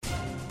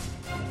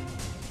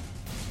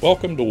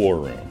Welcome to War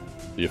Room,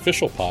 the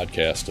official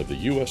podcast of the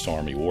U.S.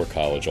 Army War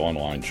College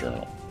online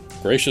journal,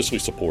 graciously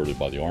supported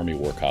by the Army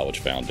War College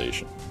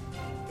Foundation.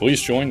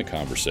 Please join the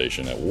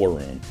conversation at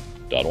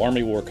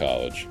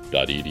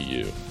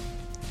warroom.armywarcollege.edu.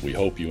 We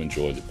hope you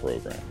enjoy the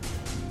program.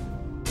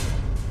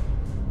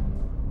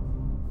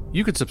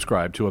 You can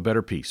subscribe to A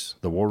Better Peace,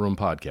 the War Room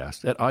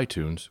podcast, at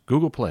iTunes,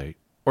 Google Play,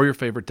 or your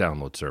favorite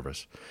download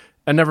service,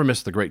 and never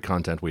miss the great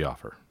content we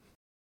offer.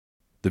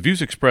 The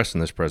views expressed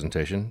in this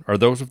presentation are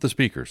those of the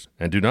speakers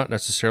and do not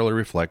necessarily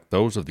reflect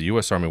those of the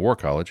U.S. Army War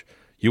College,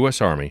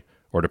 U.S. Army,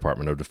 or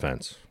Department of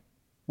Defense.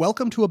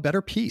 Welcome to A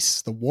Better Peace,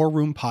 the War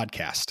Room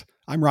podcast.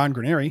 I'm Ron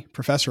Granieri,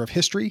 Professor of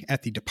History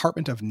at the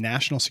Department of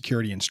National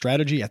Security and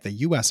Strategy at the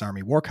U.S.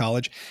 Army War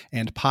College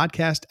and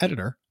podcast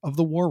editor of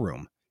The War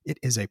Room. It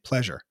is a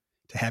pleasure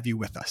to have you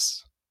with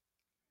us.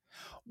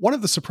 One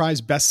of the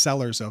surprise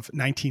bestsellers of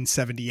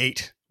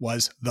 1978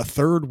 was The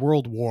Third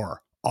World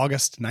War,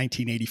 August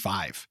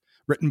 1985.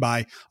 Written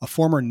by a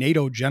former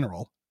NATO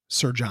general,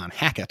 Sir John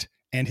Hackett,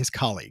 and his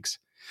colleagues.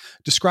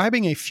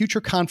 Describing a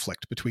future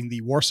conflict between the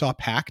Warsaw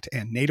Pact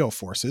and NATO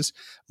forces,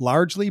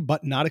 largely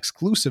but not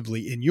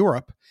exclusively in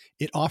Europe,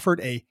 it offered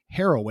a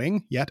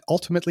harrowing yet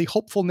ultimately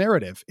hopeful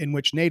narrative in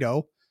which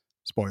NATO,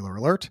 spoiler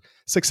alert,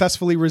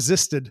 successfully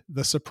resisted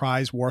the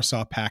surprise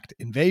Warsaw Pact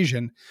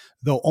invasion,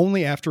 though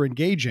only after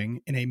engaging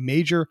in a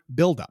major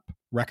buildup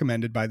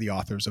recommended by the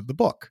authors of the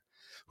book,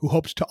 who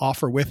hoped to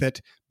offer with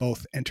it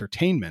both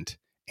entertainment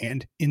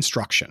and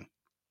instruction.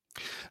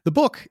 The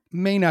book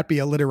may not be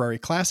a literary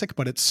classic,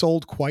 but it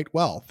sold quite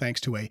well thanks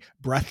to a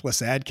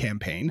breathless ad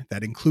campaign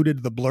that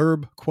included the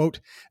blurb, quote,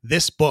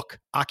 "This book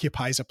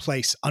occupies a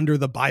place under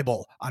the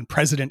Bible on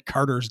President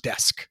Carter's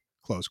desk,"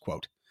 close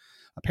quote.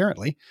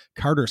 Apparently,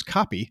 Carter's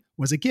copy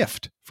was a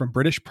gift from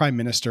British Prime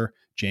Minister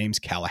James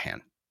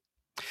Callaghan.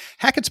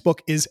 Hackett's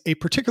book is a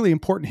particularly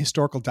important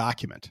historical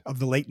document of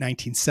the late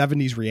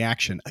 1970s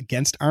reaction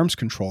against arms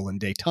control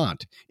and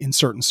détente in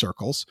certain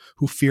circles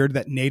who feared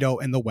that NATO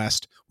and the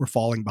West were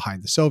falling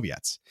behind the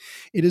Soviets.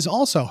 It is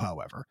also,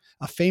 however,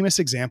 a famous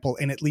example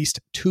in at least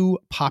two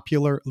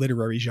popular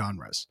literary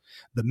genres,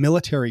 the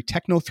military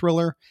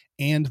techno-thriller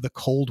and the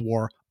Cold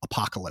War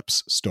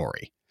apocalypse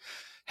story.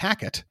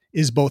 Hackett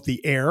is both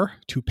the heir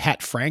to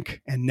Pat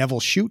Frank and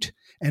Neville Shute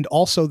and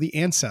also the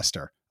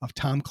ancestor of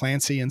Tom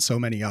Clancy and so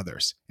many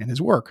others, and his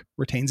work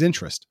retains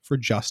interest for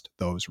just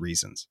those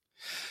reasons.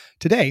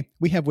 Today,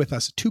 we have with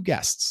us two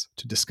guests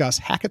to discuss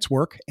Hackett's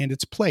work and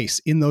its place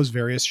in those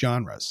various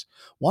genres.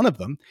 One of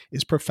them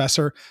is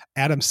Professor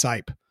Adam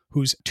Seipp,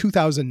 whose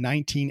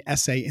 2019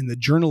 essay in the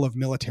Journal of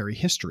Military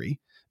History,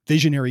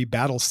 Visionary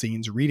Battle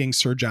Scenes Reading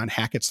Sir John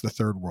Hackett's The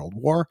Third World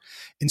War,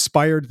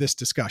 inspired this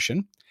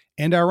discussion,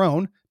 and our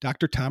own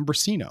Dr. Tom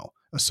Bruscino,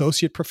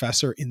 Associate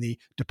Professor in the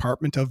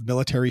Department of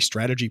Military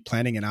Strategy,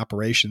 Planning, and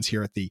Operations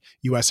here at the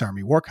U.S.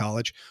 Army War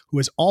College, who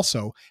is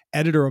also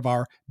editor of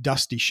our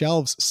Dusty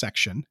Shelves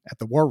section at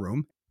the War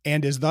Room,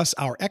 and is thus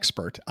our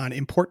expert on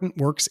important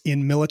works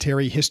in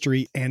military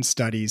history and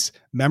studies,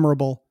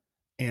 memorable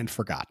and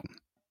forgotten.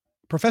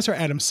 Professor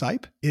Adam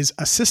Seipp is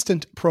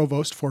Assistant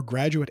Provost for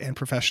Graduate and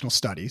Professional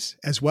Studies,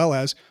 as well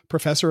as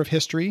Professor of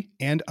History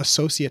and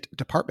Associate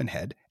Department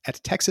Head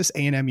at Texas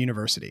A&M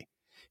University.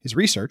 His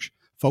research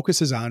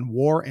focuses on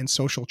war and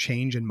social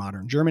change in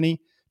modern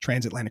Germany,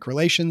 transatlantic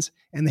relations,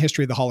 and the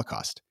history of the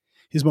Holocaust.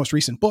 His most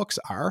recent books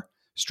are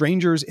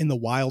Strangers in the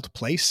Wild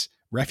Place,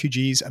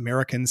 Refugees,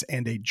 Americans,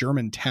 and a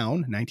German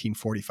Town,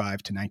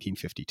 1945 to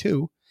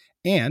 1952,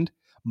 and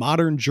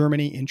Modern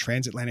Germany in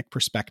Transatlantic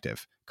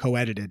Perspective,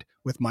 co-edited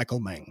with Michael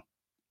Meng.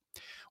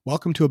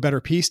 Welcome to A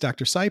Better Peace,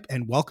 Dr. Seipp,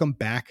 and welcome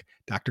back,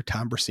 Dr.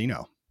 Tom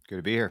Bruscino. Good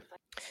to be here.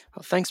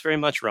 Well, thanks very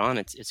much, Ron.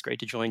 It's great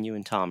to join you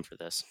and Tom for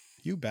this.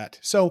 You bet.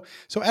 So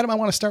Adam, I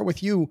want to start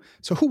with you.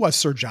 So who was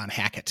Sir John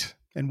Hackett,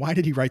 and why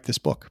did he write this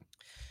book?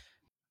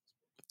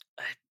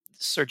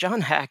 Sir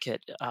John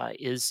Hackett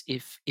is,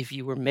 if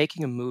you were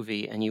making a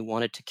movie and you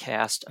wanted to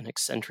cast an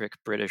eccentric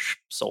British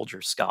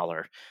soldier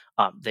scholar,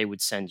 they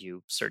would send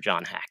you Sir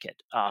John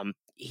Hackett.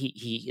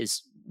 He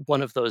is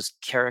one of those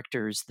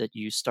characters that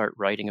you start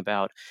writing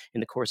about in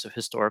the course of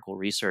historical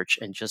research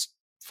and just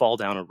fall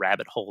down a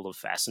rabbit hole of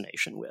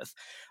fascination with.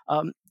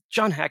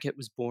 John Hackett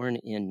was born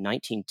in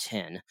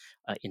 1910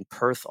 in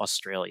Perth,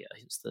 Australia.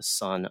 He was the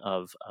son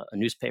of a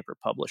newspaper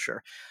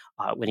publisher.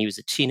 When he was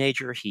a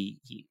teenager, he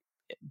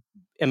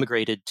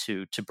immigrated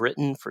to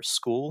Britain for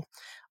school,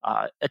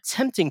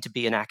 attempting to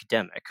be an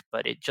academic,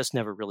 but it just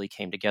never really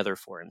came together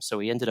for him. So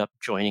he ended up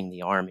joining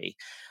the army.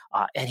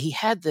 And he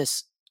had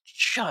this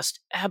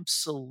just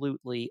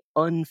absolutely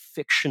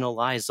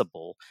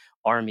unfictionalizable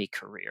army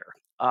career.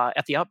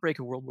 At the outbreak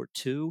of World War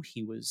II,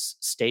 he was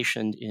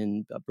stationed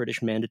in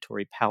British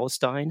Mandatory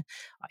Palestine.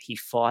 He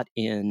fought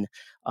in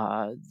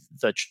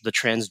the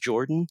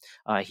Transjordan.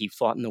 He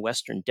fought in the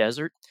Western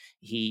Desert.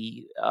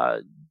 He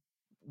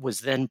was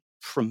then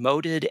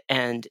promoted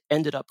and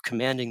ended up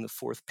commanding the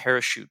 4th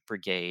Parachute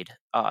Brigade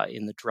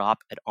in the drop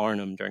at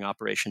Arnhem during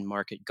Operation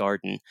Market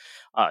Garden,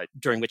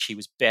 during which he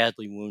was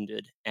badly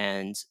wounded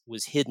and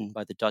was hidden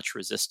by the Dutch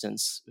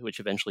resistance, which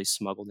eventually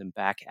smuggled him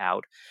back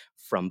out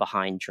from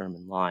behind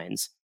German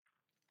lines.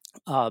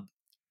 Uh,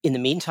 in the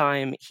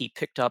meantime, he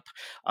picked up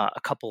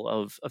a couple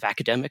of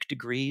academic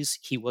degrees.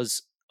 He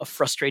was a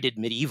frustrated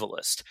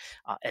medievalist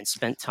and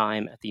spent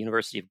time at the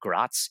University of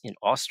Graz in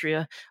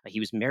Austria. He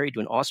was married to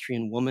an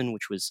Austrian woman,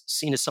 which was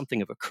seen as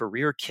something of a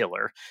career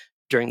killer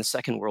during the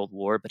Second World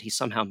War, but he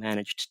somehow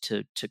managed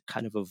to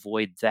kind of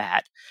avoid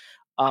that.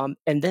 And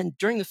then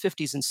during the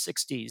 50s and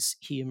 60s,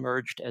 he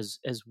emerged as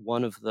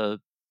one of the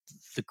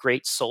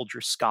great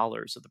soldier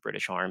scholars of the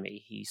British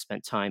Army. He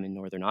spent time in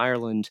Northern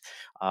Ireland,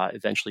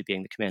 eventually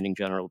being the commanding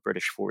general of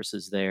British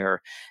forces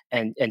there,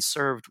 and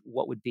served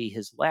what would be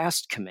his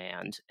last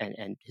command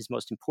and his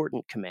most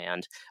important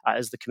command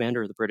as the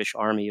commander of the British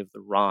Army of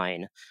the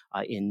Rhine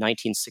in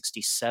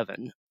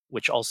 1967.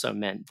 Which also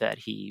meant that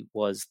he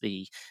was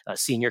the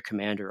senior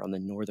commander on the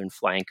northern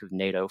flank of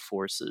NATO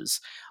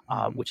forces,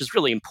 which is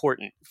really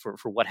important for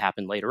what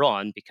happened later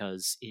on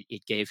because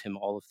it gave him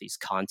all of these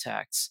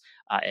contacts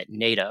at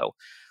NATO.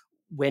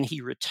 When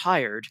he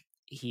retired,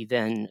 he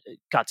then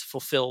got to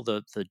fulfill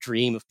the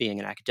dream of being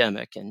an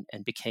academic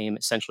and became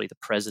essentially the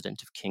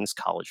president of King's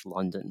College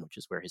London, which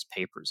is where his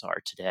papers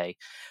are today.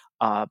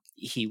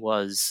 He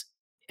was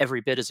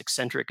every bit as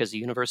eccentric as a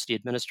university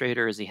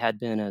administrator as he had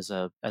been as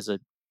a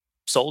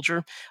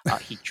soldier.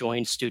 He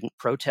joined student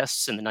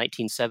protests in the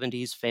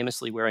 1970s,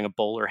 famously wearing a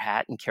bowler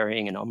hat and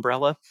carrying an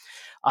umbrella.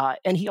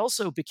 And he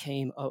also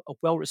became a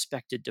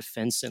well-respected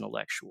defense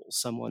intellectual,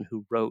 someone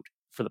who wrote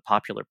for the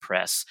popular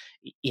press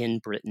in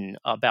Britain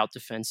about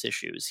defense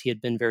issues. He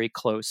had been very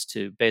close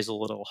to Basil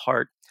Liddell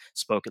Hart,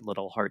 spoke at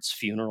Liddell Hart's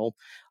funeral,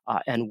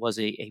 and was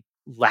a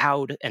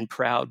loud and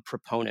proud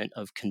proponent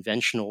of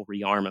conventional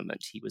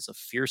rearmament. He was a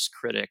fierce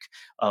critic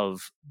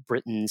of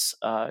Britain's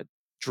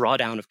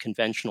drawdown of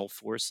conventional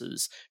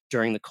forces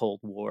during the Cold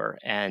War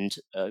and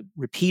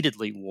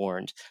repeatedly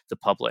warned the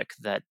public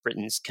that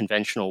Britain's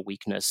conventional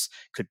weakness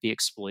could be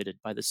exploited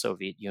by the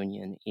Soviet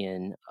Union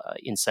in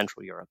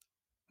Central Europe.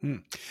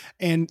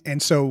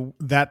 And so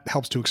that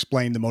helps to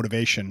explain the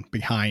motivation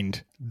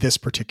behind this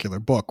particular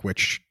book,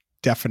 which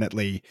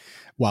definitely,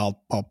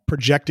 while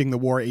projecting the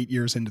war 8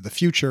 years into the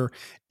future,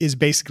 is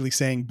basically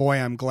saying, boy,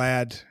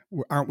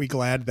 aren't we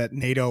glad that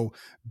NATO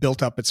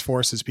built up its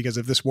forces, because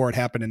if this war had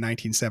happened in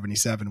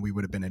 1977, we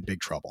would have been in big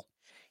trouble.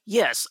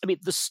 Yes, I mean,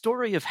 the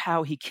story of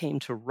how he came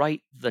to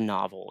write the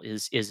novel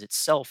is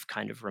itself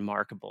kind of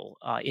remarkable.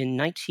 In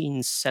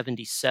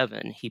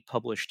 1977, he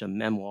published a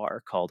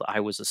memoir called I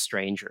Was a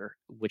Stranger,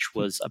 which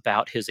was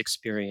about his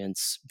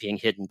experience being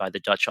hidden by the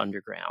Dutch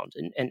underground.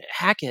 And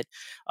Hackett,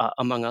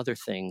 among other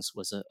things,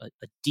 was a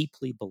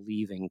deeply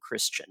believing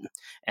Christian.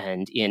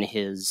 And in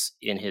his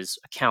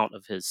account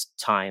of his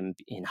time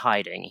in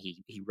hiding,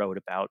 he wrote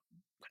about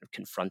kind of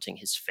confronting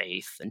his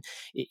faith, and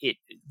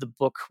the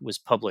book was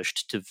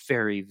published to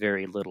very,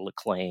 very little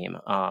acclaim.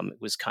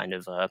 It was kind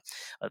of a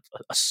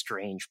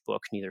strange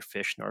book, neither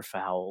fish nor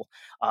fowl,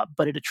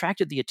 but it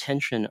attracted the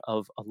attention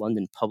of a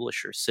London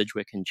publisher,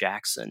 Sidgwick and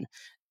Jackson,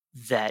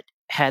 that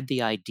had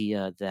the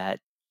idea that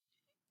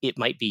it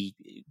might be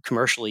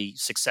commercially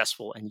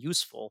successful and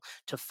useful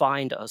to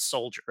find a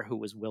soldier who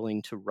was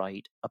willing to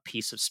write a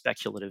piece of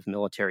speculative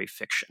military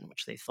fiction,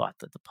 which they thought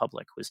that the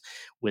public was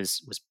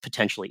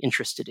potentially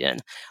interested in.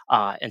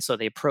 And so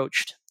they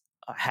approached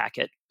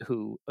Hackett,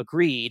 who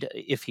agreed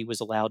if he was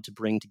allowed to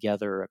bring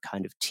together a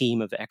kind of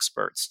team of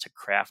experts to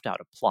craft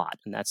out a plot.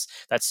 And that's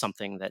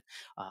something that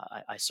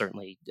I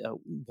certainly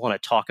want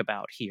to talk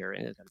about here,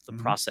 in the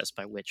process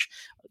by which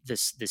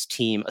this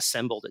team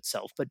assembled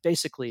itself. But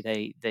basically,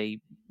 they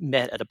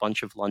met at a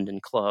bunch of London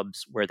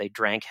clubs where they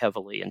drank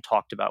heavily and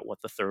talked about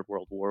what the Third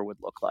World War would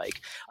look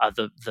like.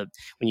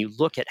 When you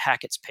look at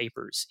Hackett's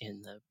papers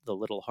in the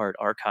Liddell Hart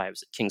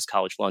archives at King's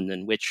College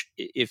London, which,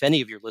 if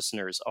any of your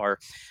listeners are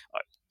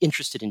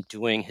interested in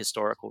doing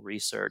historical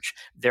research,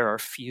 there are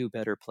few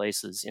better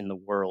places in the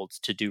world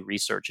to do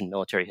research in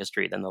military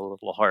history than the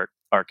Liddell Hart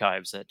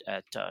archives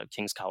at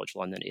King's College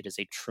London. It is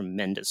a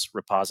tremendous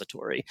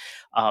repository.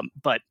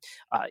 But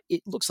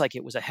it looks like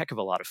it was a heck of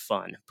a lot of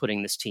fun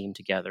putting this team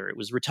together. It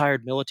was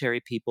retired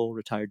military people,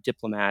 retired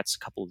diplomats, a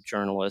couple of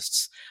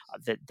journalists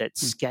that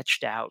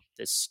sketched out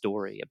this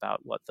story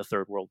about what the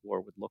Third World War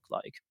would look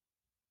like.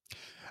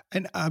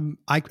 And I'm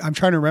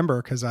trying to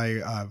remember, because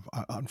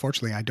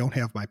unfortunately I don't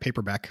have my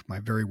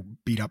very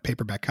beat up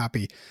paperback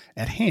copy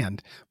at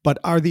hand. But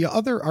are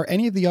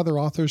any of the other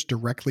authors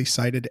directly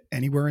cited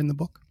anywhere in the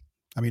book?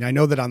 I mean, I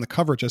know that on the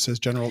cover it just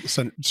says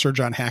Sir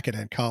John Hackett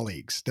and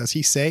colleagues. Does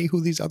he say who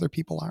these other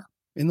people are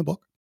in the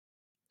book?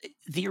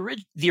 The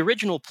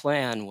original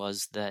plan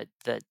was that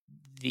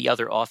the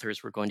other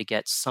authors were going to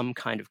get some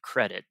kind of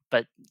credit,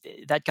 but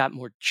that got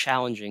more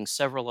challenging.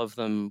 Several of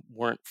them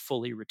weren't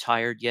fully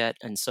retired yet,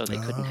 and so they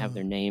couldn't have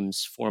their Oh.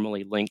 names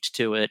formally linked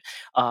to it.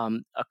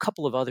 A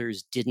couple of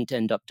others didn't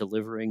end up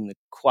delivering the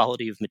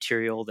quality of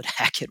material that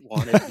Hackett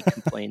wanted. He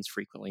complains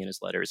frequently in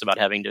his letters about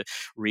having to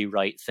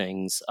rewrite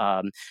things.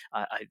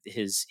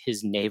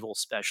 His naval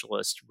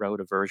specialist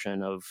wrote a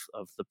version of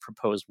the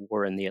proposed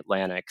war in the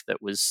Atlantic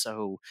that was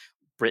so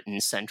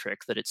Britain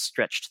centric that it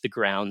stretched the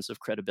grounds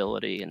of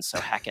credibility, and so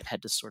Hackett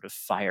had to sort of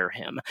fire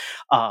him.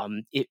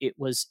 It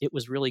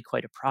was really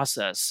quite a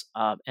process,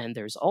 and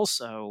there's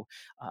also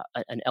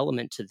an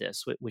element to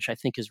this which I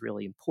think is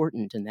really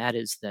important, and that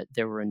is that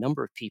there were a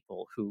number of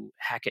people who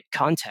Hackett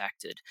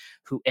contacted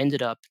who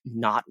ended up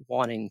not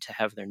wanting to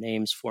have their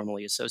names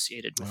formally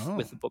associated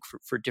with the book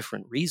for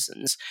different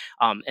reasons,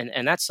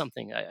 and that's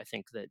something I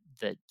think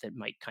that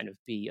might kind of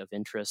be of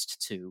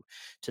interest to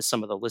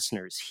some of the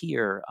listeners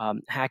here.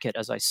 Hackett,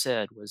 as I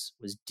said, was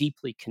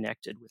deeply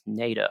connected with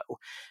NATO,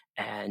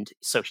 and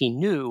so he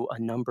knew a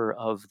number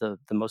of the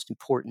most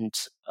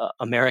important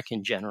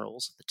American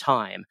generals at the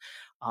time.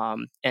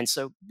 And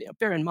so,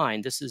 bear in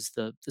mind, this is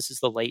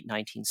the late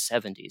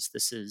 1970s.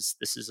 This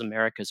is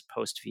America's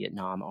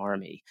post-Vietnam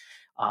Army.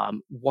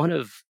 One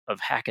of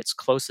Hackett's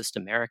closest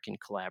American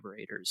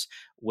collaborators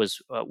was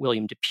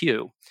William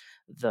Depew,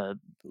 the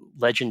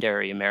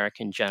legendary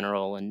American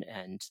general and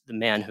the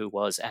man who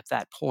was at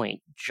that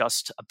point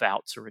just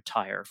about to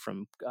retire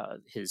from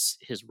his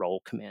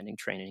role commanding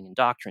training and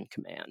doctrine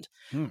command.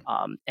 Hmm.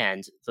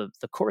 And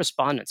the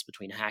correspondence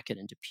between Hackett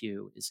and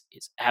Depew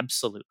is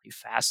absolutely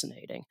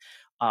fascinating.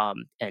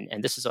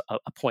 And this is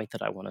a point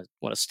that I want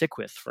to stick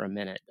with for a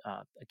minute,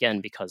 again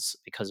because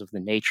of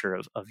the nature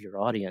of your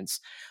audience.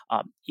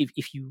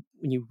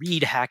 When you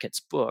read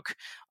Hackett's book,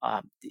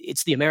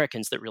 it's the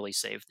Americans that really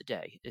saved the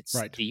day. It's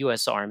Right. the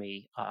U.S.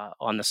 Army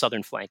on the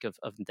southern flank of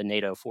the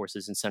NATO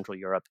forces in Central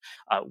Europe,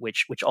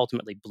 which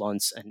ultimately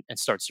blunts and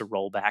starts to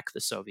roll back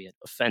the Soviet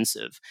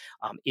offensive.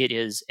 It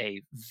is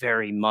a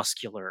very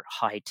muscular,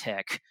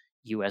 high-tech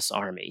U.S.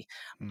 Army.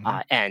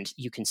 And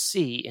you can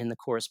see in the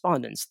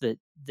correspondence that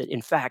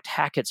in fact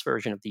Hackett's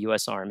version of the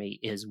U.S. Army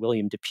is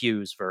William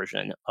Depew's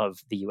version of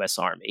the U.S.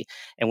 Army.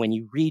 And when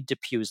you read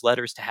Depew's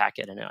letters to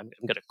Hackett, and I'm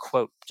going to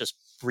quote just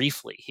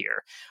briefly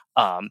here,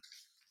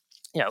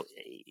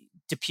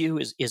 Depew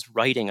is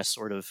writing a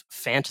sort of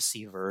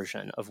fantasy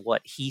version of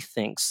what he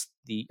thinks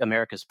the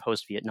America's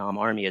post-Vietnam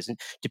Army is. And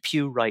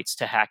Depew writes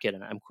to Hackett,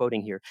 and I'm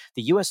quoting here,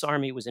 "The U.S.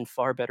 Army was in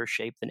far better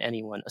shape than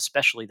anyone,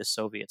 especially the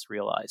Soviets,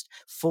 realized.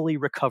 Fully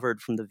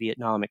recovered from the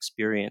Vietnam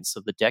experience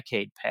of the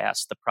decade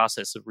past, the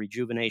process of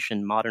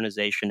rejuvenation,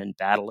 modernization, and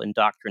battle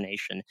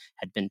indoctrination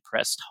had been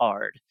pressed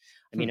hard."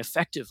 I mean,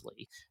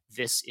 effectively,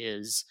 this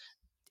is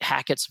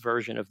Hackett's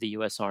version of the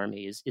U.S.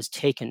 Army is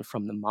taken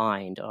from the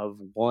mind of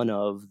one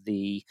of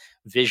the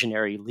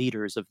visionary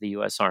leaders of the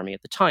U.S. Army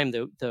at the time,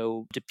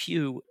 though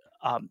Depew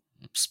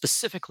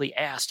specifically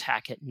asked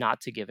Hackett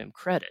not to give him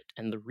credit.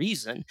 And the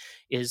reason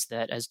is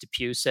that, as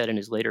Depew said in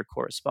his later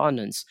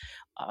correspondence,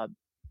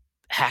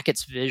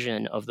 Hackett's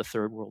vision of the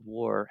Third World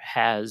War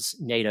has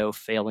NATO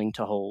failing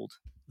to hold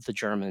the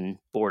German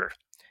border.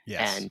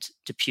 Yes. And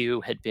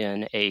Depew had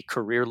been a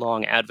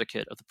career-long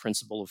advocate of the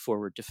principle of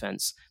forward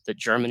defense, that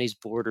Germany's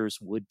borders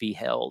would be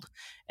held.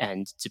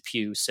 And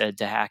Depew said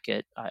to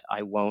Hackett,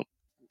 I won't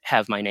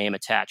have my name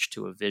attached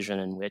to a vision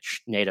in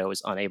which NATO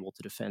is unable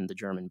to defend the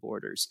German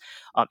borders.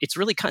 It's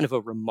really kind of a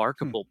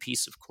remarkable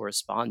piece of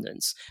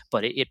correspondence,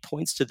 but it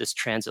points to this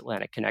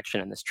transatlantic connection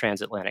and this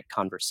transatlantic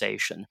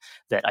conversation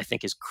that I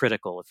think is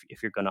critical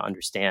if you're going to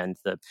understand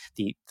the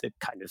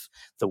kind of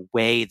the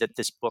way that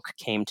this book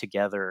came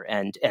together,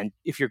 and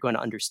if you're going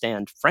to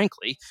understand,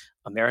 frankly,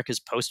 America's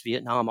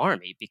post-Vietnam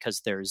Army,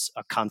 because there's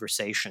a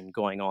conversation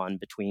going on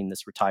between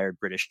this retired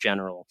British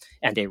general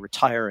and a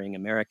retiring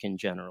American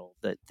general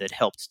that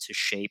helped to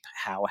shape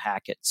how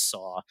Hackett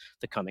saw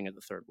the coming of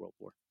the Third World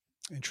War.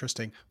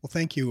 Interesting. Well,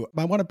 thank you.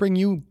 I want to bring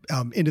you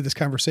into this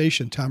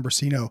conversation, Tom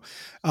Bruscino,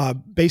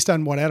 based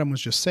on what Adam was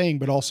just saying,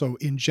 but also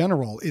in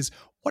general, is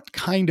what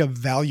kind of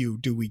value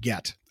do we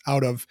get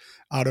out of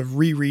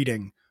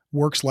rereading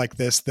works like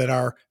this that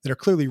are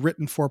clearly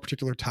written for a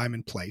particular time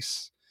and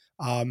place?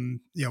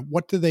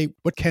 What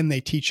can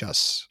they teach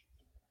us?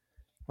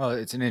 Well,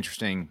 it's an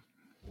interesting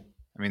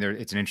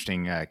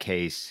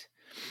case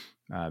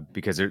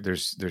because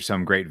there's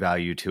some great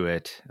value to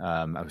it.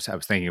 I was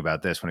thinking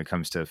about this when it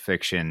comes to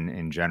fiction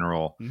in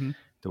general,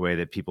 the way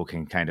that people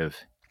can kind of,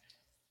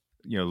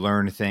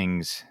 learn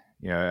things.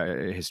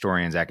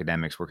 Historians,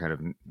 academics were kind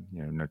of,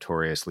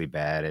 notoriously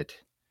bad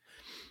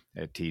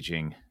at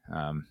teaching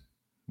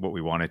what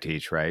we want to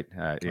teach, right?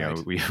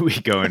 Right. We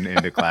go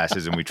into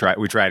classes and we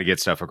try to get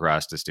stuff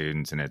across to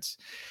students, and it's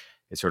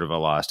sort of a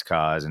lost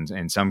cause. And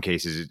in some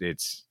cases,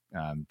 it's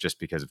just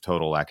because of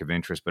total lack of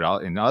interest,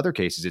 but in other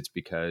cases, it's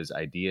because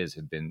ideas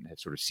have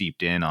sort of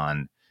seeped in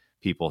on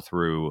people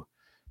through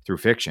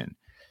fiction,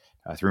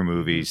 through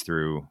movies,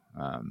 through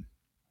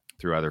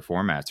other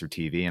formats, through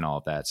TV, and all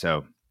of that.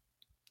 So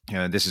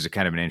this is a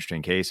kind of an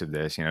interesting case of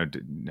this.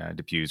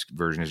 Depew's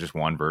version is just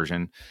one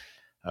version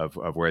of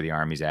where the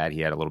Army's at.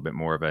 He had a little bit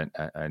more of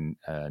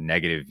a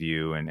negative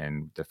view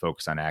and the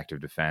focus on active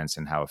defense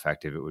and how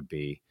effective it would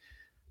be.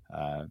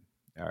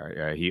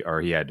 He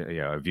had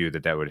a view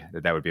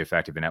that would be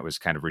effective, and that was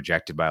kind of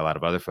rejected by a lot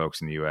of other folks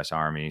in the U.S.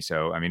 Army.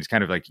 So I mean, it's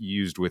kind of like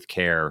used with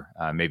care.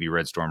 Maybe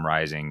Red Storm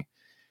Rising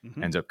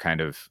ends up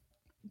kind of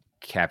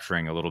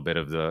capturing a little bit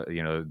of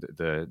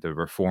the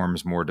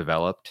reforms more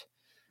developed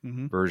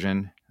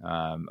version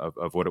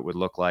of what it would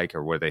look like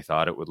or what they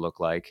thought it would look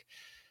like.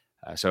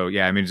 So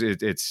yeah, I mean,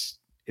 it's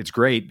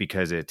great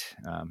because it's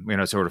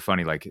sort of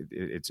funny. Like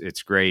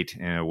it's great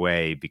in a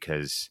way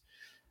because,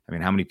 I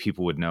mean, how many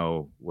people would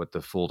know what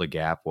the Fulda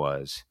Gap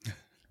was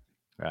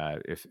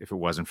if it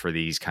wasn't for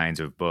these kinds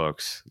of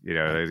books?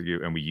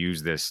 And we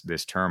use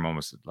this term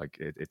almost like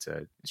it's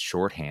a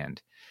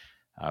shorthand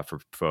for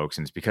folks,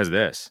 and it's because of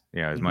this.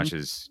 As much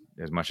as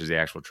the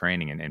actual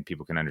training, and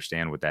people can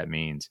understand what that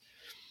means.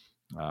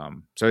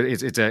 So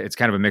it's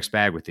kind of a mixed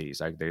bag with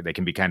these. Like they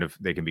can be kind of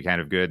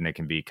good, and they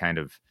can be kind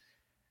of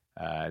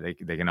they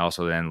can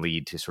also then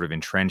lead to sort of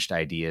entrenched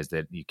ideas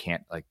that you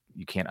can't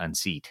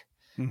unseat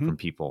from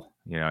people,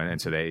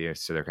 and so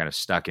they're kind of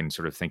stuck in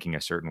sort of thinking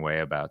a certain way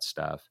about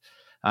stuff.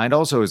 And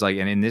also is like,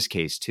 and in this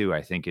case too,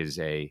 I think is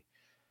I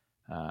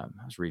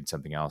was reading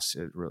something else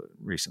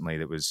recently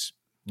that was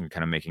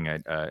kind of making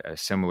a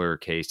similar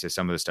case to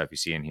some of the stuff you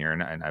see in here,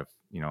 and I've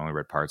only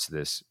read parts of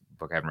this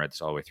book. I haven't read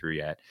this all the way through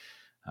yet.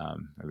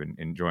 I've been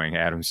enjoying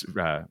Adam's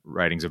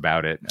writings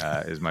about it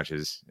as much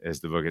as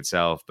the book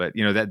itself. But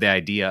that the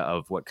idea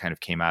of what kind of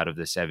came out of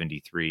the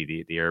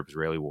 73, the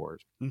Arab-Israeli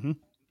Wars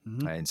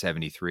in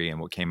 73, and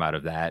what came out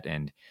of that,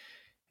 and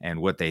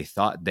what they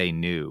thought they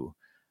knew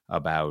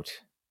about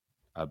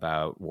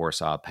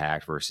Warsaw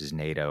Pact versus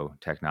NATO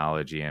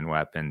technology and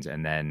weapons,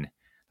 and then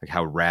like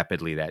how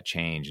rapidly that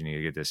changed, and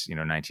you get this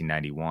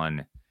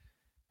 1991,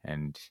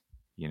 and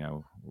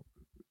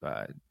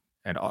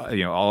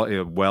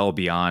all well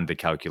beyond the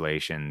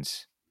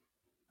calculations,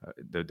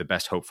 the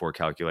best hoped for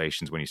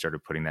calculations when you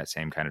started putting that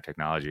same kind of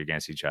technology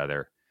against each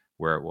other,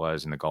 where it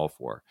was in the Gulf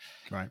War.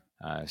 Right.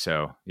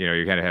 So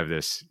you kind of have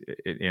this,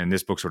 and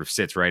this book sort of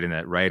sits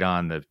right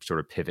on the sort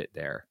of pivot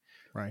there.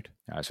 Right.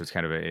 So it's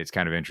kind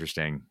of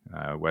interesting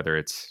whether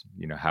it's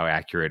how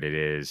accurate it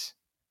is.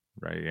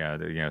 Right. Yeah.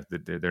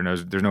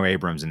 There's no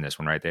Abrams in this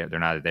one, right? They're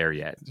not there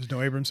yet. There's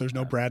no Abrams. There's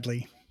no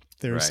Bradley.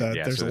 There's right.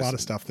 a lot of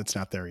stuff that's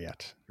not there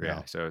yet.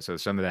 Yeah. So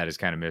some of that is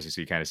kind of missing.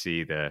 So you kind of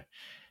see a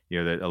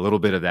little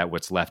bit of that,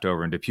 what's left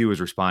over, and Depew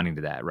is responding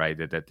to that, right?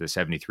 That the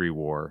 73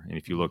 war. And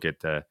if you look at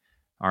the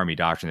Army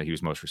doctrine that he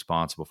was most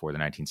responsible for, the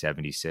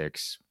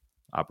 1976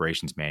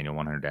 Operations Manual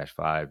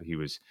 100-5, he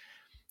was,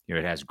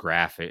 it has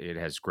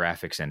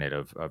graphics in it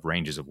of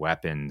ranges of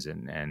weapons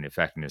and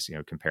effectiveness,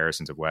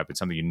 comparisons of weapons,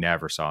 something you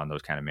never saw in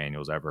those kind of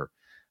manuals ever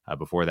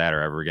before that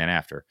or ever again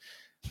after.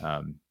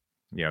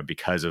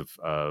 Because of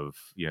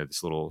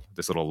this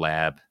little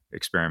lab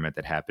experiment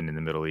that happened in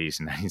the Middle East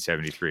in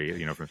 1973.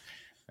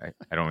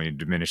 I don't want to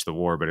diminish the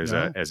war, but as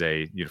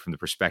a from the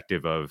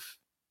perspective of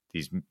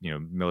these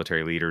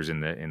military leaders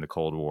in the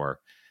Cold War,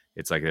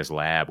 it's like this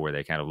lab where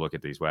they kind of look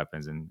at these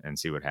weapons and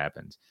see what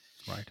happens.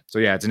 Right. So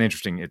yeah,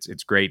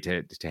 it's great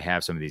to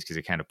have some of these, because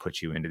it kind of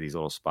puts you into these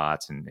little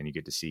spots, and you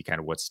get to see kind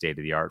of what's state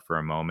of the art for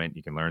a moment.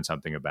 You can learn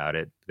something about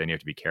it, but then you have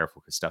to be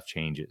careful because stuff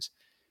changes,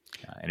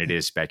 and it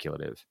is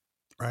speculative.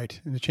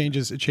 Right. And it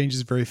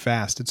changes very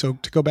fast. And so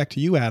to go back to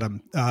you,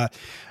 Adam, I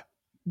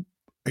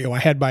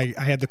had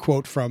the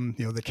quote from,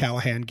 that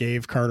Callahan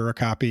gave Carter a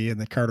copy, and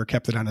that Carter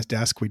kept it on his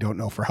desk. We don't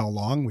know for how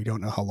long. We don't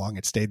know how long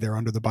it stayed there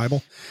under the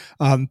Bible.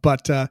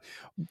 But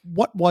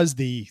what was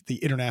the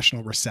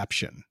international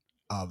reception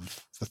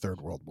of the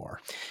Third World War?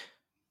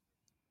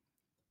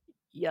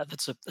 Yeah,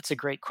 that's a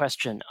great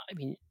question. I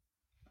mean,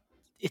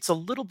 it's a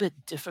little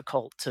bit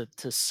difficult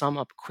to sum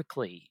up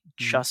quickly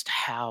just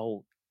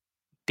how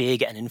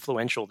big and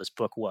influential this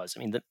book was. I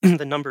mean,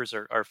 the numbers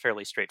are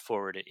fairly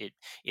straightforward.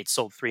 It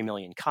sold 3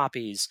 million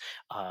copies.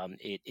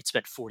 It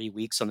spent 40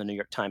 weeks on the New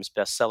York Times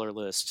bestseller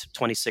list,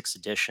 26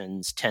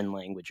 editions, 10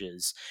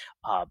 languages.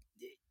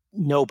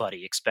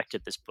 Nobody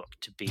expected this book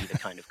to be the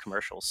kind of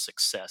commercial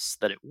success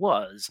that it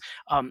was.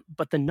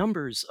 But the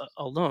numbers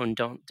alone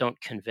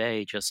don't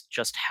convey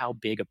just how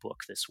big a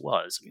book this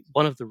was. I mean,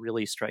 one of the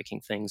really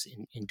striking things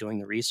in doing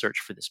the research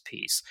for this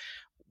piece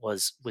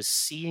was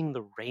seeing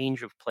the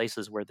range of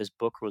places where this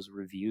book was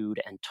reviewed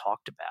and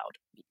talked about.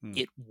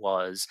 It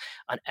was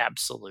an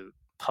absolute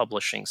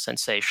publishing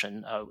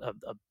sensation.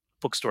 A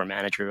bookstore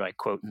manager I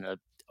quote in the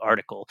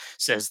article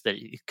says that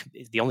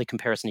the only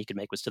comparison he could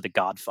make was to The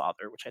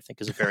Godfather, which I think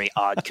is a very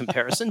odd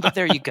comparison, but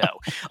there you go.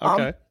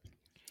 Okay.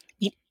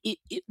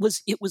 It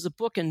was a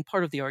book, and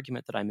part of the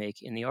argument that I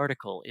make in the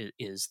article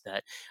is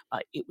that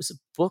it was a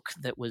book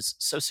that was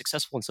so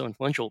successful and so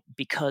influential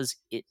because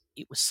it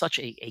was such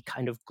a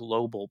kind of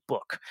global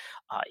book.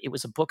 It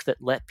was a book that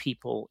let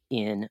people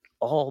in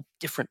all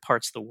different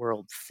parts of the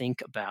world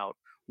think about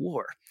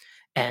war.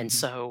 And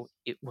so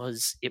it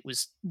was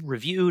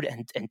reviewed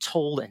and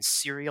told and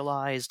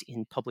serialized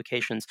in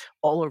publications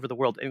all over the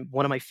world. And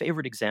one of my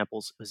favorite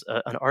examples was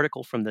an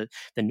article from the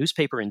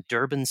newspaper in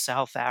Durban,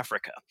 South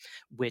Africa,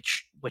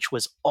 which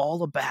was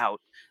all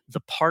about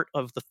the part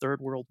of the Third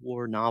World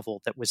War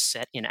novel that was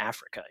set in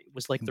Africa. It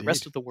was like the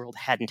rest of the world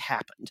hadn't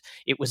happened.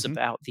 It was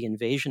about the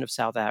invasion of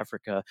South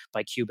Africa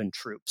by Cuban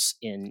troops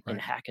in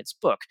Hackett's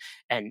book.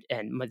 And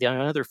the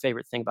other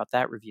favorite thing about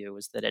that review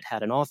is that it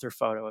had an author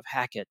photo of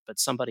Hackett, but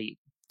somebody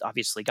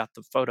obviously got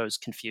the photos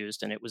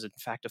confused, and it was in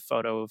fact a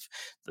photo of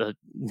the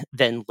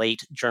then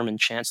late German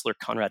Chancellor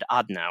Konrad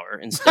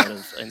Adenauer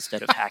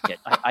instead of Hackett.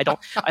 I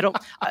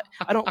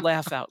don't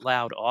laugh out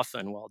loud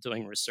often while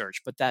doing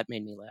research, but that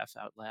made me laugh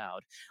out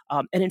loud.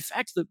 And in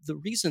fact, the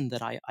reason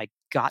that I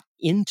got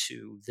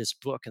into this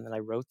book and that I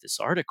wrote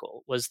this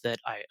article was that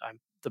I'm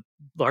the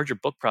larger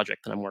book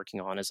project that I'm working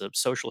on is a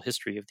social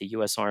history of the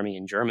U.S. Army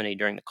in Germany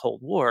during the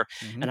Cold War,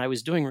 and I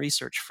was doing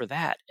research for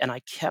that, and I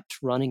kept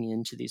running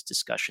into these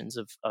discussions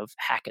of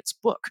Hackett's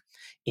book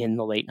in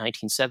the late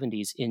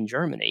 1970s in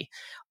Germany.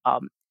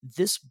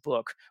 This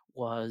book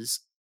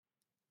was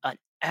an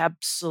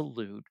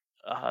absolutely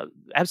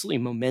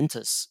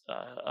momentous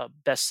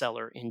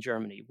bestseller in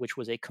Germany, which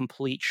was a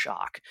complete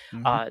shock.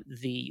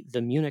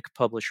 The Munich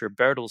publisher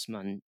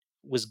Bertelsmann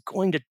was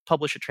going to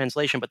publish a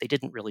translation, but they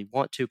didn't really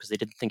want to because they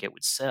didn't think it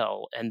would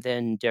sell. And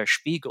then Der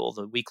Spiegel,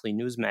 the weekly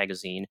news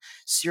magazine,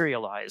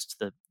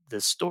 serialized the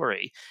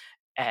story,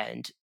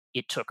 and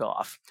it took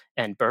off,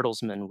 and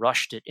Bertelsmann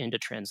rushed it into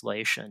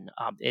translation.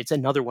 It's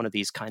another one of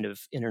these kind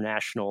of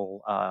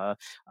international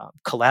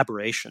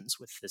collaborations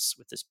with this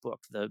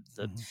book.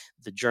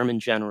 The German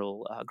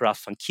general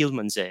Graf von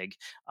Kielmansegg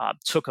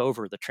took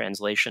over the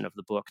translation of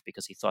the book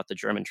because he thought the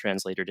German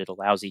translator did a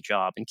lousy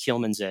job, and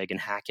Kielmansegg and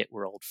Hackett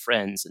were old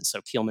friends, and so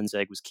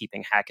Kielmansegg was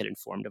keeping Hackett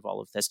informed of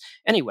all of this.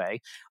 Anyway,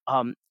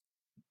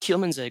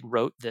 Kielmansegg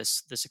wrote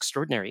this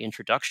extraordinary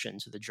introduction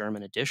to the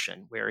German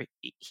edition where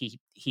he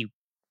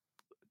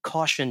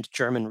cautioned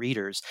German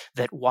readers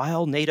that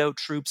while NATO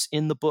troops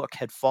in the book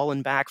had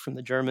fallen back from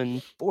the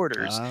German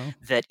borders,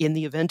 that in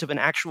the event of an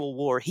actual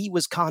war, he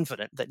was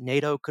confident that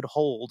NATO could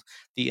hold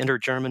the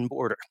inter-German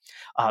border.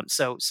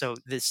 So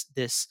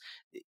this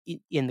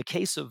in the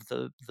case of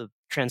the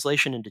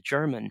translation into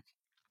German,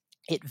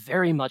 it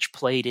very much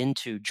played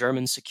into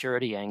German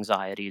security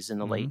anxieties in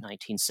the late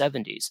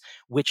 1970s,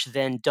 which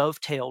then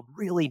dovetailed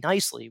really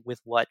nicely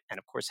with what, and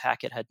of course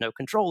Hackett had no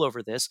control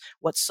over this,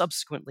 what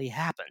subsequently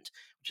happened,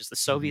 which is the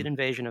Soviet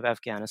invasion of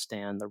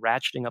Afghanistan, the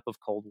ratcheting up of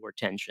Cold War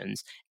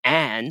tensions,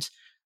 and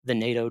the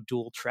NATO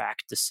dual-track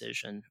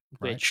decision,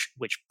 which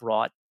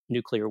brought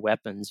nuclear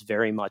weapons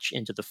very much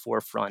into the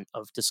forefront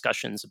of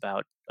discussions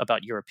about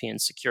European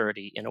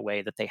security in a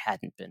way that they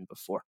hadn't been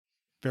before.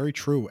 Very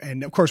true.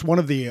 And of course, one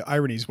of the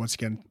ironies, once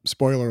again,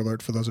 spoiler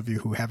alert for those of you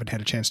who haven't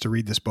had a chance to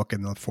read this book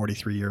in the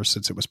 43 years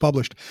since it was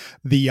published,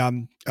 that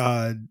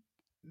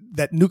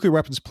nuclear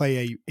weapons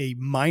play a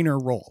minor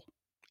role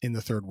in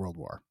the Third World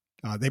War.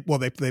 They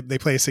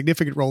play a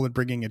significant role in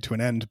bringing it to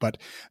an end, but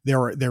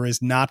there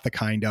is not the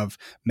kind of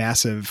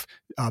massive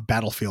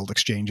battlefield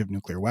exchange of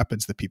nuclear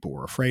weapons that people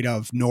were afraid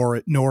of,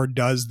 nor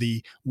does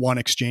the one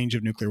exchange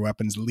of nuclear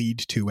weapons lead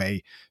to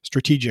a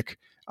strategic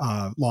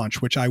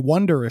launch, which I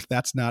wonder if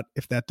that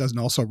doesn't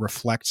also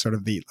reflect sort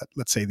of the,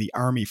 let's say, the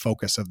Army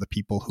focus of the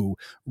people who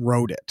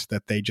wrote it,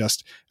 that they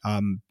just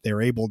they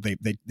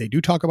do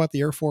talk about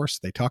the Air Force,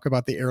 they talk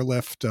about the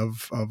airlift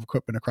of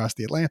equipment across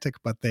the Atlantic,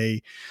 but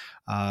there's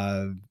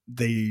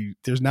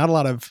not a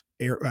lot of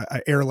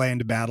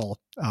air-land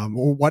battle,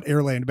 or what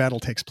air-land battle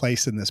takes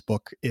place in this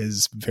book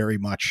is very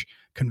much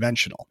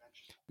conventional.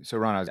 So,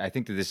 Ron, I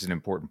think that this is an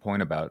important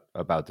point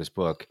about this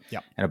book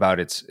and about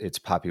its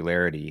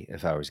popularity,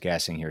 if I was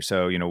guessing here.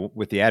 So,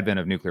 with the advent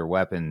of nuclear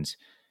weapons,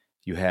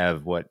 you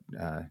have what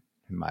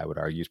I would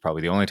argue is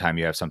probably the only time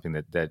you have something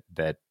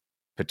that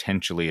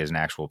potentially is an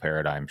actual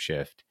paradigm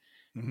shift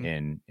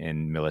in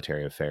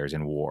military affairs,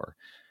 in war,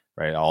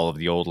 right? All of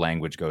the old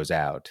language goes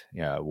out.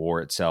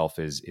 War itself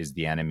is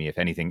the enemy. If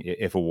anything,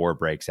 if a war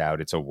breaks out,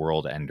 it's a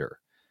world ender.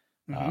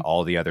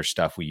 All the other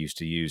stuff we used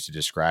to use to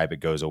describe it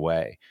goes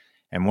away.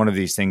 And one of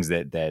these things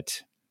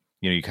that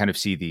you kind of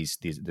see this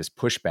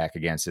pushback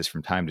against this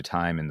from time to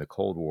time in the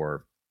Cold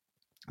War,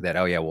 that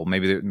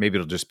maybe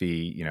it'll just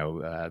be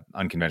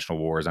unconventional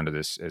wars under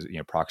this, as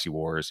proxy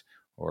wars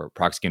or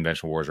proxy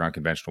conventional wars or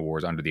unconventional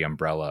wars under the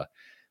umbrella,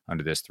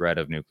 under this threat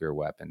of nuclear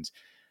weapons.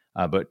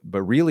 But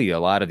really, a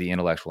lot of the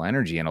intellectual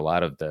energy and a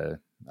lot of the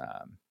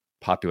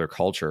popular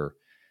culture,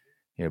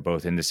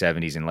 both in the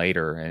 70s and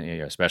later,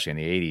 and especially in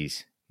the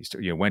 80s,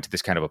 went to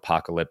this kind of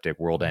apocalyptic,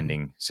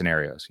 world-ending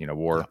scenarios.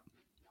 War.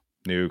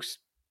 Nukes,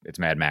 it's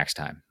Mad Max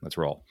time. Let's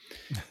roll.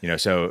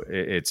 So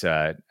it's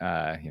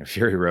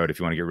Fury Road if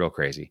you want to get real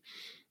crazy.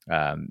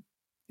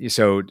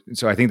 So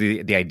I think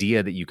the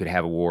idea that you could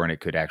have a war and it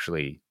could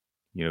actually,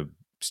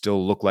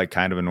 still look like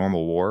kind of a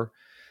normal war.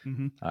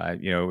 And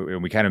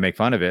we kind of make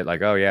fun of it,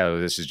 like, oh yeah,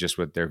 this is just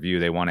what their view.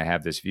 They want to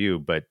have this view,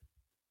 but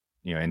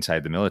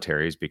inside the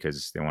militaries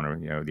because they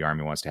want to, the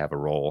Army wants to have a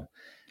role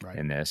Right.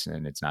 in this,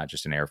 and it's not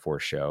just an Air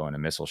Force show and a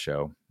missile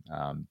show.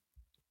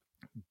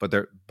 But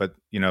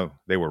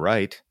they were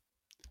right.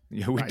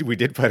 We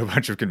did fight a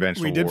bunch of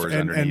conventional wars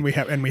underneath,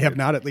 and we have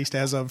not, at least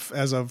as of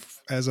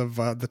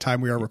the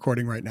time we are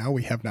recording right now,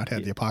 we have not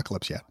had the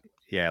apocalypse yet.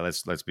 Yeah,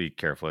 let's be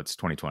careful. It's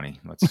 2020.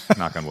 Let's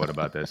knock on wood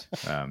about this.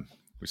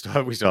 We still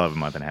have a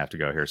month and a half to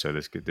go here, so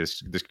this could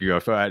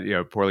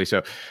go poorly.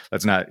 So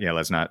let's not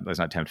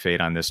tempt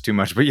fate on this too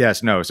much. But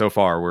yes, no, so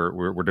far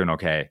we're doing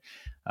okay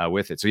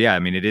with it. So yeah, I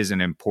mean, it is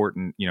an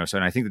important, so,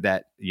 and I think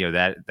that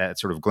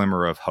sort of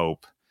glimmer of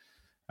hope.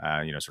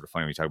 Sort of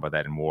funny when you talk about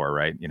that in war,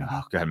 right?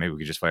 Oh God, maybe we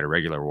could just fight a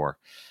regular war.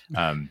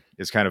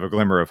 It's kind of a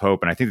glimmer of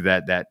hope. And I think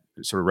that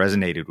sort of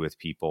resonated with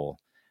people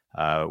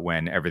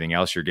when everything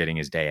else you're getting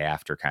is day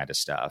after kind of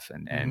stuff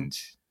and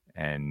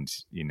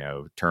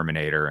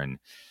Terminator and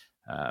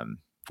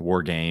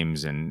war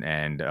games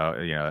and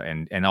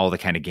all the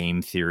kind of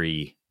game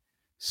theory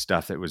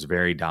stuff that was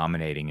very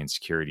dominating in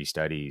security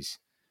studies.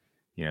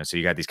 So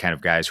you got these kind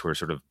of guys who are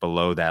sort of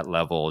below that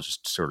level,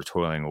 just sort of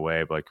toiling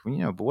away. But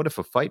but what if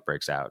a fight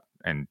breaks out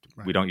and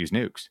we don't use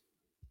nukes,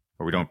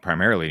 or we don't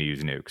primarily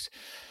use nukes?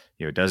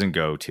 It doesn't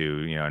go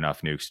to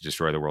enough nukes to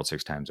destroy the world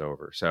 6 times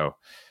over. So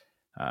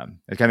I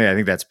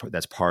think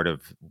that's part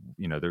of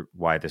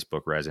why this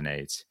book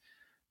resonates,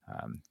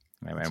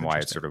 and why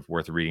it's sort of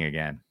worth reading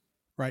again.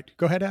 Right.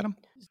 Go ahead, Adam.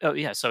 Oh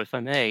yeah. So if I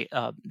may,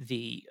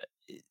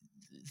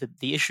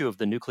 the issue of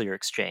the nuclear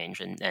exchange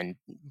and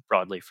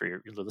broadly for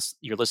your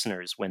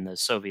listeners, when the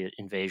Soviet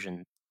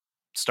invasion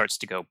starts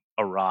to go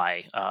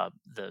awry,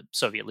 the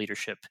Soviet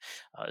leadership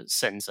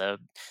sends a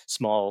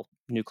small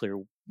nuclear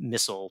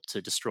missile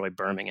to destroy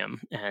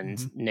Birmingham,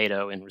 and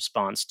NATO in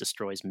response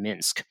destroys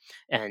Minsk.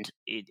 And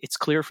it's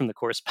clear from the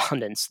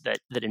correspondence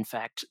that in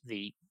fact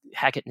the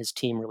Hackett and his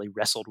team really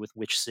wrestled with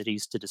which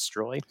cities to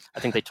destroy. I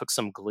think they took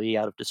some glee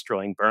out of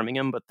destroying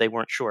Birmingham, but they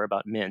weren't sure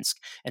about Minsk.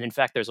 And in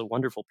fact, there's a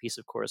wonderful piece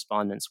of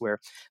correspondence where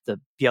the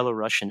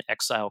Belarusian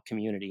exile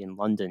community in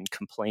London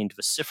complained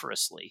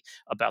vociferously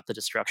about the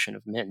destruction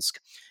of Minsk.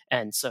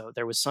 And so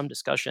there was some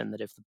discussion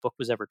that if the book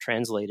was ever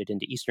translated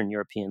into Eastern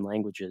European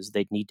languages,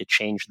 they'd need to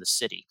change the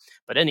city.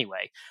 But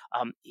anyway.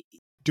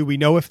 Do we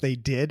know if they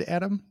did,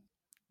 Adam?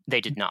 They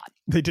did not.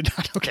 They did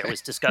not. Okay. There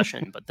was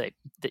discussion, but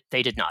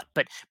they did not.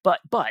 But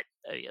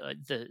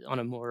on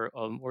a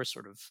more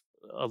sort of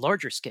a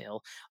larger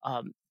scale,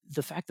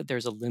 the fact that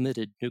there's a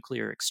limited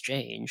nuclear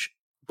exchange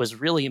was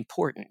really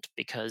important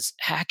because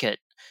Hackett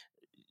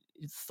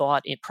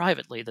thought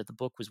privately that the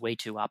book was way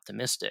too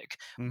optimistic,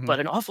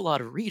 but an awful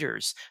lot of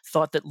readers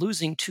thought that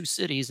losing 2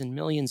 cities and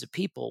millions of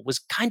people was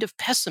kind of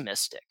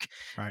pessimistic,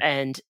 right.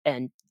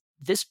 and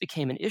this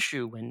became an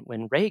issue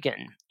when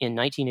Reagan in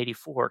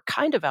 1984,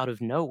 kind of out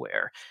of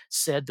nowhere,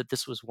 said that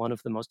this was one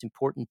of the most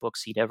important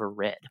books he'd ever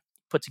read.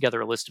 Put together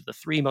a list of the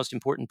 3 most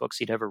important books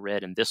he'd ever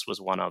read, and this was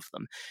one of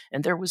them.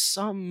 And there was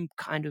some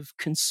kind of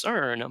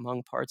concern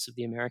among parts of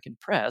the American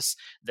press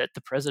that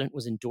the president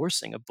was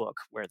endorsing a book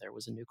where there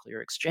was a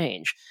nuclear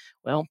exchange.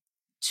 Well,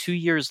 2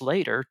 years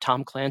later,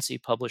 Tom Clancy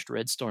published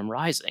Red Storm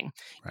Rising,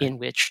 right. in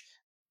which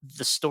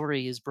the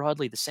story is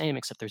broadly the same,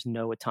 except there's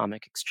no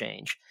atomic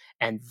exchange.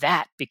 And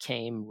that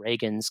became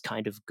Reagan's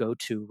kind of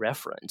go-to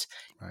referent,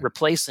 right.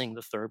 replacing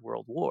the Third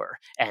World War.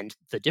 And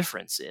the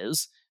difference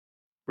is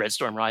Red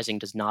Storm Rising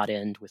does not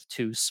end with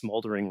 2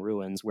 smoldering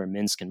ruins where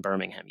Minsk and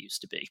Birmingham used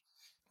to be.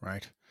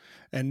 Right.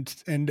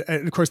 And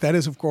of course, that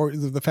is, of course,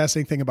 the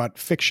fascinating thing about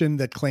fiction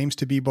that claims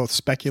to be both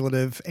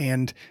speculative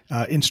and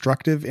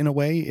instructive in a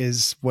way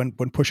is when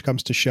push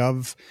comes to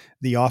shove,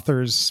 the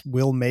authors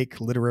will make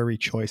literary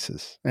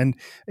choices. And,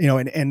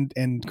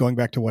 and going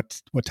back to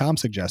what Tom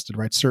suggested,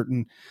 right?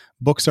 Certain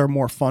books are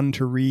more fun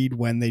to read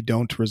when they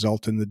don't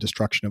result in the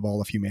destruction of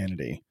all of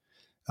humanity.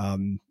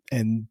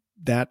 And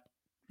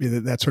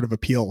that sort of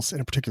appeals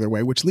in a particular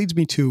way, which leads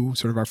me to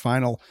sort of our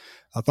final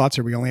thoughts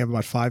here. We only have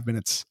about 5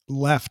 minutes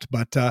left,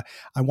 but I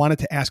wanted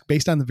to ask,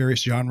 based on the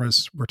various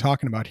genres we're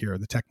talking about here,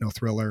 the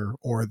techno-thriller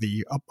or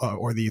the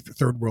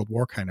Third World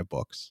War kind of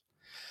books,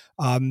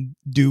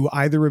 do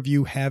either of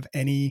you have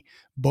any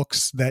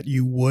books that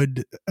you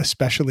would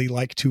especially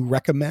like to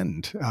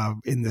recommend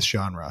in this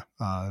genre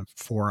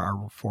for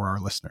our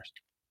listeners?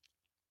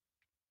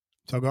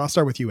 So I'll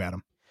start with you,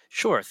 Adam.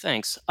 Sure,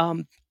 thanks.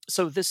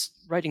 So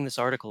writing this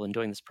article and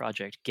doing this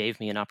project gave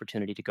me an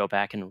opportunity to go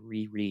back and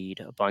reread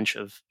a bunch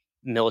of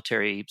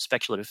military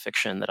speculative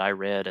fiction that I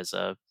read as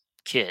a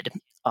kid,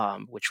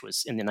 which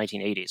was in the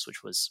 1980s,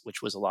 which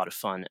was a lot of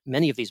fun.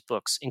 Many of these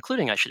books,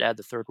 including, I should add,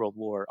 the Third World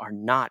War, are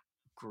not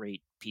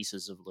great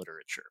pieces of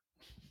literature.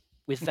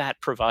 With that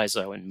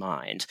proviso in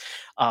mind,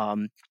 a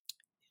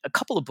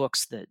couple of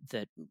books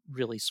that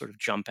really sort of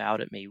jump out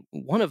at me.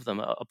 One of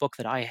them, a book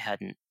that I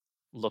hadn't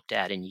looked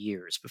at in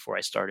years before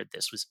I started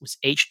this, was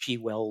H.G.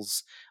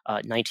 Wells'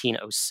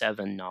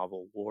 1907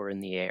 novel, War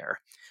in the Air,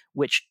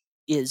 which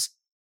is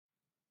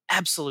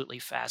absolutely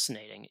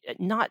fascinating,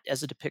 not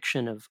as a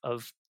depiction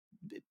of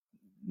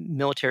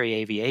military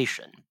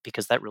aviation,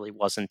 because that really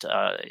wasn't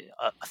a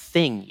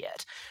thing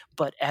yet,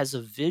 but as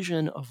a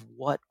vision of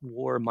what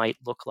war might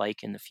look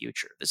like in the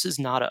future. This is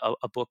not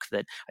a book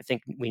that I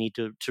think we need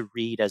to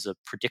read as a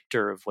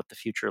predictor of what the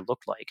future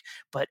looked like,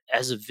 but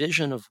as a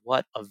vision of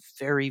what a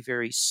very,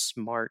 very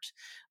smart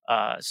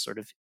sort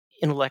of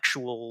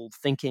intellectual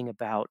thinking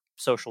about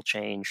social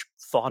change,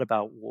 thought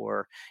about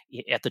war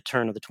at the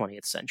turn of the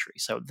 20th century.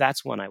 So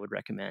that's one I would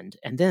recommend.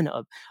 And then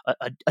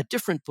a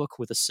different book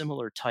with a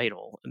similar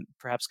title,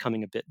 perhaps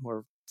coming a bit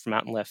more from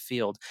out in left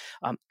field,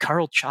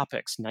 Karl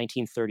Čapek's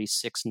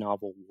 1936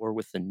 novel War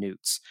with the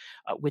Newts,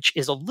 which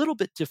is a little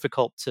bit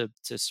difficult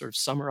to sort of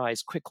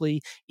summarize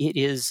quickly. It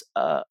is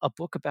a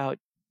book about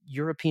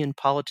European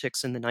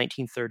politics in the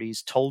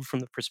 1930s, told from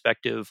the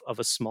perspective of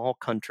a small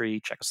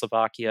country,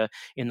 Czechoslovakia,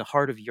 in the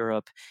heart of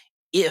Europe.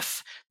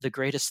 If the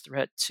greatest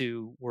threat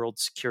to world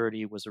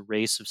security was a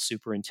race of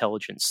super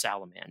intelligent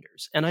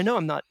salamanders. And I know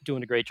I'm not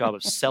doing a great job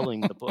of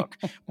selling the book,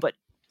 but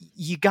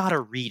you got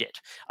to read it.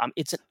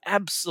 It's an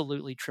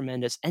absolutely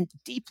tremendous and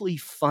deeply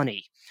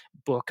funny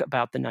book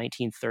about the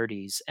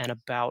 1930s and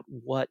about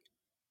what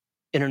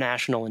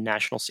international and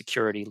national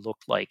security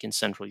looked like in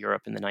Central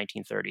Europe in the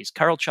 1930s.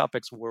 Karl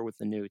Čapek's War with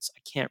the Newts,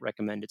 I can't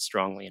recommend it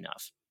strongly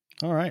enough.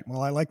 All right.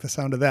 Well, I like the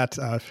sound of that.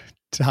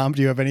 Tom,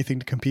 do you have anything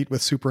to compete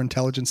with super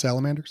intelligent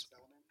salamanders?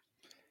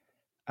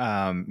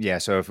 Yeah.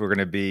 So if we're going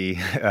to be,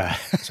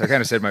 so I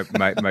kind of said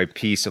my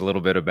piece a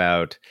little bit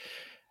about,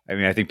 I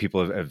mean, I think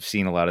people have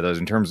seen a lot of those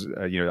in terms,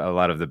 a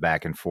lot of the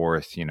back and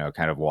forth,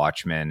 kind of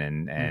Watchmen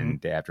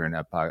and after an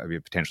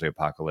potentially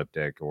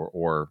apocalyptic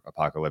or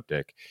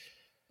apocalyptic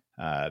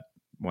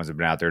ones that have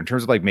been out there. In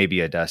terms of like maybe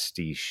a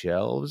Dusty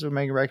Shelves would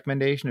make a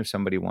recommendation if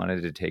somebody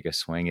wanted to take a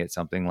swing at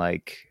something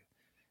like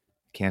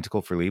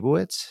Canticle for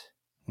Leibowitz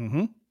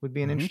would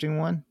be an interesting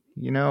one.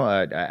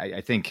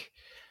 I think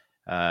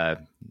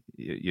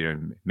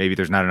maybe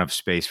there's not enough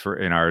space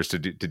in ours to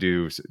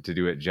do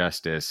it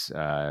justice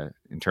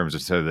in terms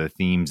of sort of the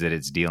themes that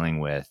it's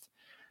dealing with,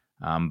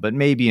 but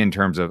maybe in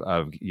terms of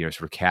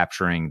sort of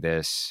capturing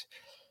this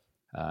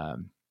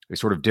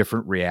sort of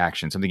different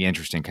reaction, something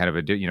interesting, kind of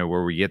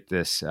where we get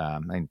this. I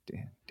think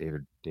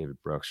David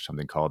Brooks or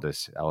something called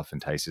this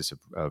elephantiasis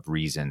of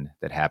reason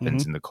that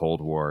happens in the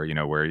Cold War.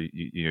 Where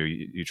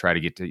you try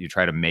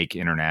to make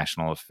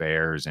international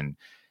affairs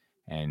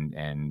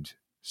and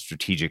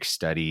strategic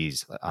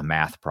studies a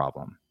math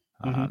problem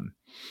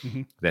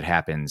that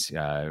happens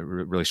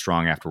really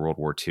strong after World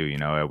War II.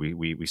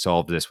 We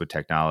solved this with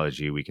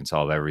technology. We can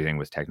solve everything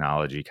with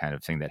technology, kind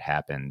of thing that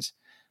happens.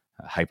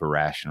 Hyper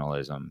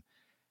rationalism.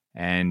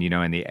 And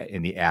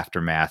in the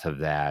aftermath of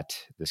that,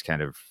 this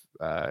kind of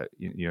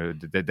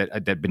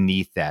that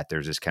beneath that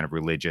there's this kind of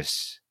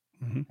religious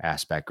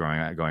aspect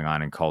going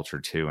on in culture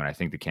too. And I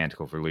think the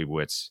Canticle for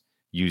Leibowitz,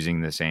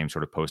 using the same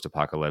sort of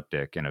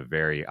post-apocalyptic in a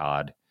very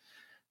odd,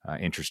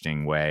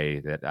 interesting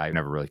way that I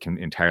never really can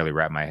entirely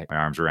wrap my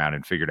arms around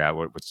and figured out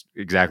what's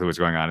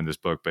going on in this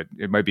book. But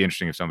it might be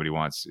interesting if somebody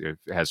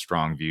has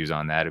strong views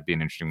on that. It'd be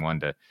an interesting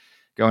one to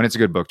go, and it's a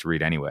good book to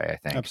read anyway, I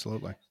think.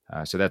 Absolutely.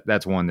 So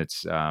that's one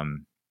that's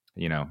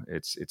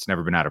it's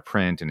never been out of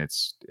print, and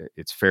it's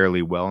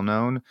fairly well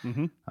known,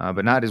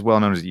 but not as well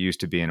known as it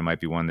used to be. And it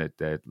might be one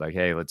that like,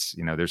 hey, let's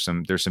there's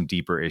some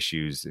deeper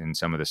issues in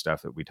some of the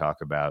stuff that we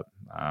talk about.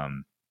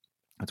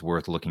 It's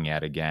worth looking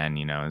at again,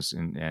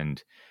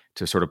 and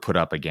to sort of put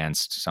up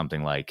against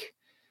something like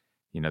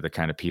the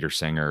kind of Peter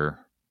Singer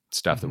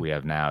stuff that we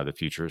have now, the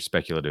future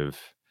speculative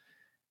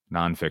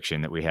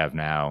nonfiction that we have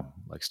now,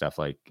 like stuff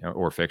like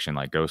or fiction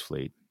like Ghost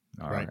Fleet.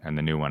 Right. And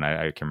the new one,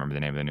 I can't remember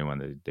the name of the new one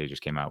that they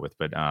just came out with,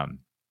 but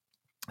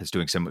it's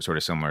doing some sort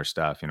of similar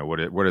stuff. What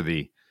are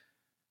these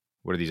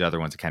other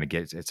ones that kind of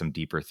get at some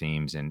deeper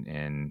themes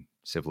in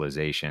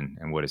civilization,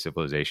 and what does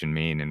civilization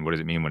mean, and what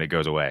does it mean when it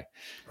goes away?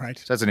 Right.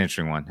 So that's an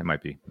interesting one. It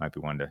might be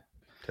one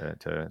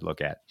to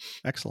look at.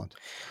 Excellent.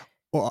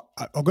 Well,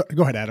 I'll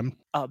go ahead, Adam.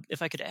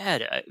 If I could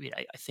add,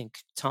 I think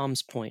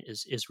Tom's point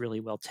is really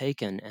well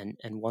taken,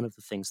 and one of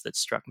the things that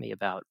struck me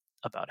about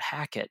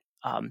Hackett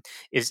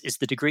is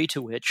the degree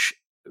to which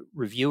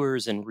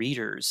reviewers and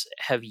readers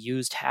have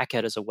used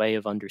Hackett as a way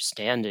of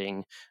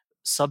understanding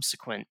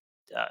subsequent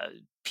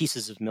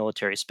pieces of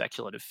military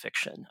speculative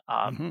fiction.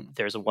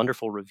 There's a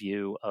wonderful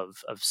review of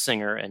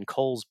Singer and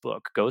Cole's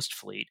book, Ghost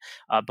Fleet,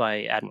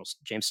 by Admiral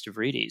James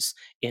Stavridis,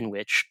 in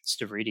which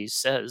Stavridis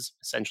says,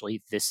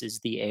 essentially, this is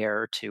the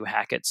heir to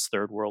Hackett's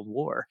Third World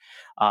War.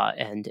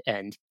 And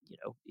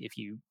if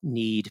you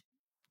need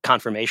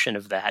confirmation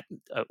of that,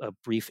 a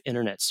brief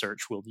internet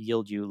search will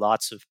yield you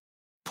lots of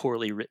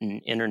poorly written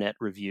internet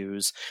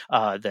reviews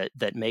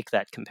that make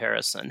that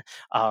comparison.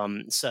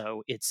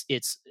 So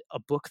it's a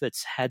book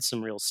that's had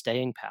some real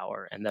staying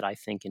power, and that I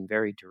think in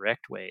very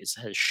direct ways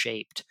has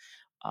shaped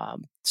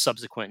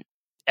subsequent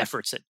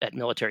efforts at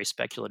military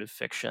speculative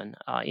fiction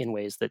in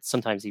ways that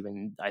sometimes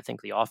even I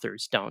think the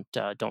authors don't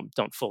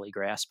fully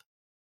grasp.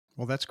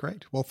 Well, that's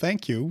great. Well,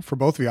 thank you for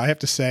both of you. I have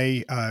to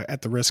say,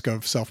 at the risk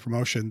of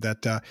self-promotion,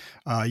 that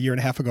a year and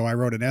a half ago, I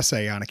wrote an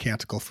essay on a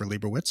canticle for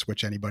Leibowitz,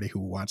 which anybody who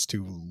wants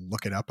to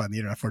look it up on the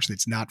internet, unfortunately,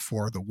 it's not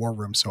for the War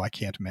Room, so I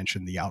can't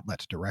mention the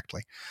outlet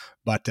directly.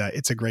 But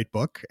it's a great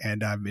book,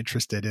 and I'm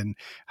interested in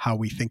how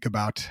we think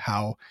about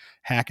how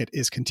Hackett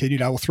is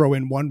continued. I will throw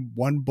in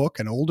one book,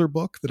 an older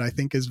book that I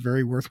think is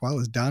very worthwhile,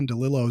 is Don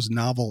DeLillo's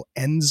novel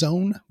End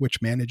Zone,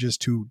 which manages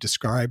to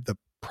describe the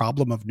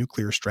problem of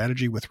nuclear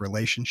strategy with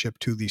relationship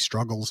to the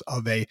struggles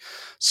of a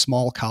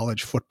small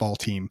college football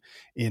team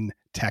in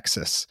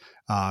Texas,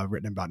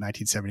 written in about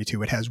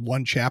 1972. It has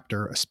one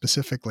chapter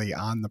specifically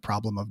on the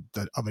problem of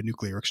a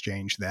nuclear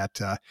exchange that,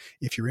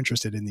 if you're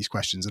interested in these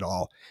questions at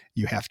all,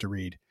 you have to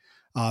read.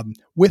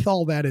 With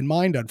all that in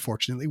mind,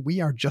 unfortunately, we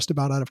are just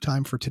about out of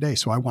time for today.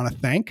 So I want to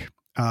thank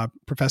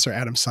Professor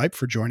Adam Seipp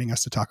for joining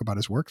us to talk about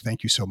his work.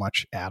 Thank you so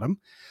much, Adam.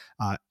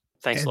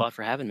 Thanks a lot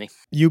for having me.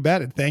 You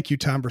bet. And thank you,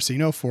 Tom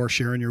Bruscino, for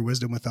sharing your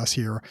wisdom with us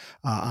here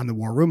on the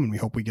War Room. And we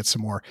hope we get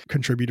some more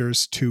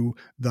contributors to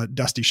the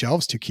dusty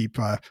shelves to keep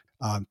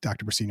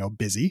Dr. Bruscino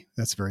busy.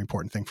 That's a very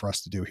important thing for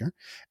us to do here.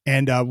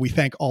 And we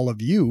thank all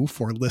of you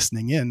for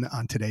listening in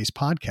on today's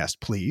podcast.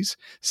 Please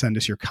send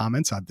us your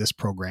comments on this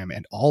program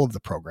and all of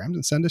the programs,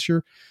 and send us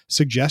your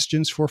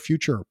suggestions for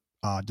future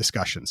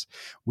discussions.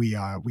 We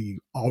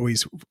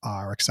always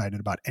are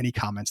excited about any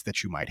comments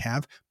that you might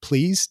have.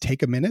 Please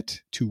take a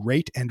minute to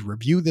rate and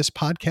review this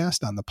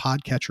podcast on the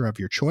podcatcher of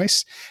your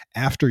choice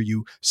after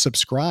you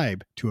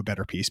subscribe to A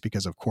Better Peace,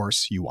 because of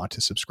course you want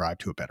to subscribe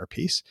to A Better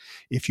Peace.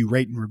 If you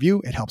rate and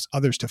review, it helps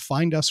others to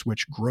find us,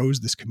 which grows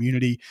this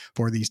community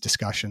for these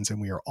discussions. And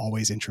we are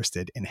always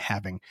interested in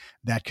having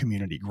that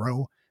community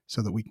grow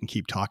so that we can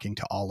keep talking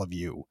to all of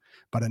you.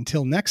 But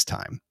until next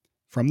time,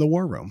 from the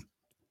War Room,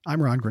 I'm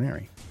Ron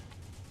Granieri.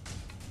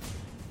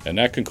 And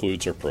that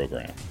concludes our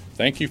program.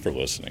 Thank you for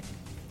listening.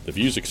 The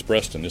views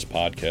expressed in this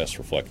podcast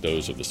reflect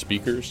those of the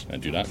speakers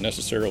and do not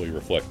necessarily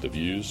reflect the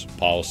views,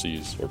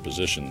 policies, or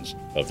positions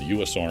of the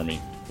U.S.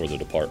 Army or the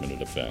Department of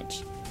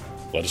Defense.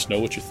 Let us know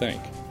what you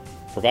think.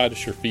 Provide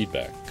us your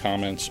feedback,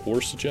 comments, or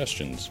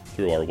suggestions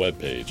through our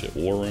webpage at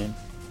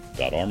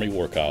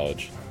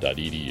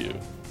warroom.armywarcollege.edu.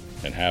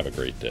 And have a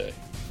great day.